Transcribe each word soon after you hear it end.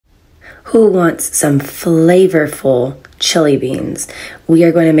Who wants some flavorful chili beans? We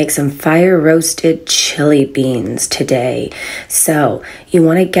are going to make some fire roasted chili beans today. So you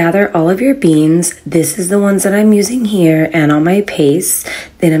want to gather all of your beans. This is the ones that I'm using here and on my paste.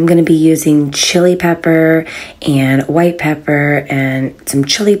 Then I'm going to be using chili pepper and white pepper and some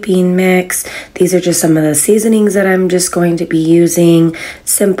chili bean mix. These are just some of the seasonings that I'm just going to be using.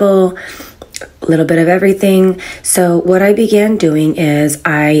 Simple, a little bit of everything. So what I began doing is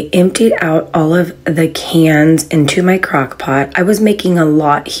I emptied out all of the cans into my crock pot. I was making a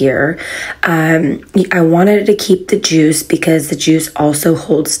lot here. I wanted to keep the juice because the juice also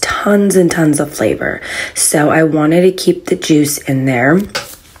holds tons and tons of flavor. So I wanted to keep the juice in there.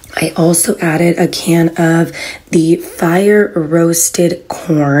 I also added a can of the fire roasted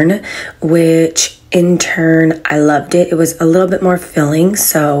corn, which in turn, I loved it. It was a little bit more filling,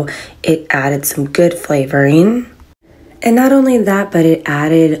 so it added some good flavoring. And not only that, but it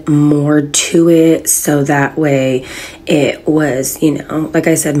added more to it, so that way it was, like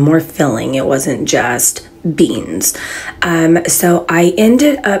I said, more filling. It wasn't just beans. So I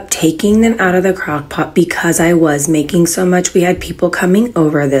ended up taking them out of the crock pot because I was making so much. We had people coming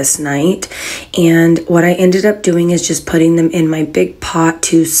over this night, and what I ended up doing is just putting them in my big pot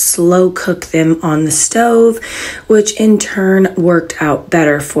to slow cook them on the stove, which in turn worked out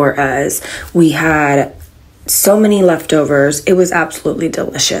better for us. We had so many leftovers. It was absolutely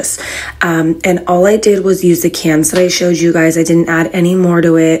delicious. And all I did was use the cans that I showed you guys. I didn't add any more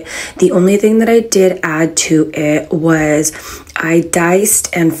to it. The only thing that I did add to it was I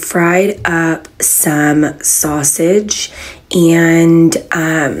diced and fried up some sausage, and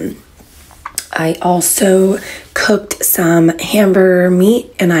I also cooked some hamburger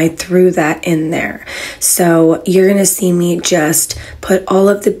meat and I threw that in there. So you're going to see me just put all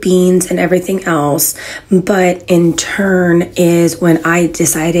of the beans and everything else. But in turn is when I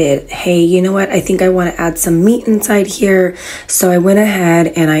decided, hey, you know what? I think I want to add some meat inside here. So I went ahead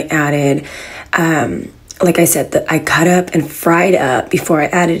and I added, like I said, that I cut up and fried up before I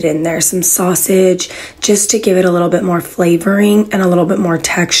added in there some sausage, just to give it a little bit more flavoring and a little bit more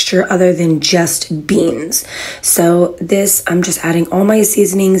texture other than just beans. So this, I'm just adding all my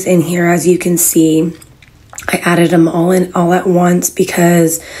seasonings in here. As you can see, I added them all in all at once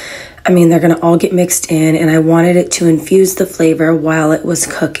because they're going to all get mixed in, and I wanted it to infuse the flavor while it was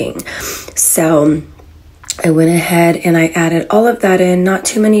cooking. So I went ahead and I added all of that in, not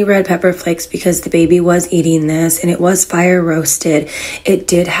too many red pepper flakes because the baby was eating this and it was fire roasted. It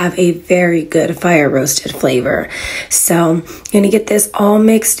did have a very good fire roasted flavor. So I'm going to get this all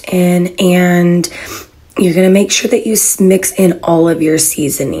mixed in, and you're going to make sure that you mix in all of your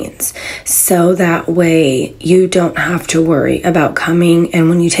seasonings, so that way you don't have to worry about coming, and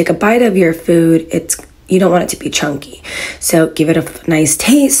when you take a bite of your food, you don't want it to be chunky. So give it a nice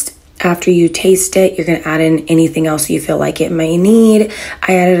taste. After you taste it, you're going to add in anything else you feel like it may need.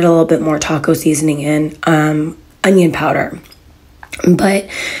 I added a little bit more taco seasoning in, onion powder. But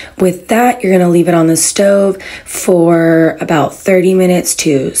with that, you're going to leave it on the stove for about 30 minutes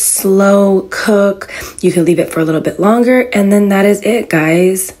to slow cook. You can leave it for a little bit longer, and then that is it,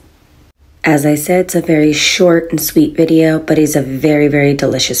 guys. As I said, it's a very short and sweet video, but it's a very, very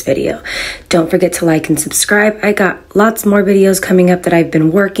delicious video. Don't forget to like and subscribe. I got lots more videos coming up that I've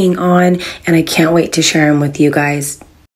been working on, and I can't wait to share them with you guys.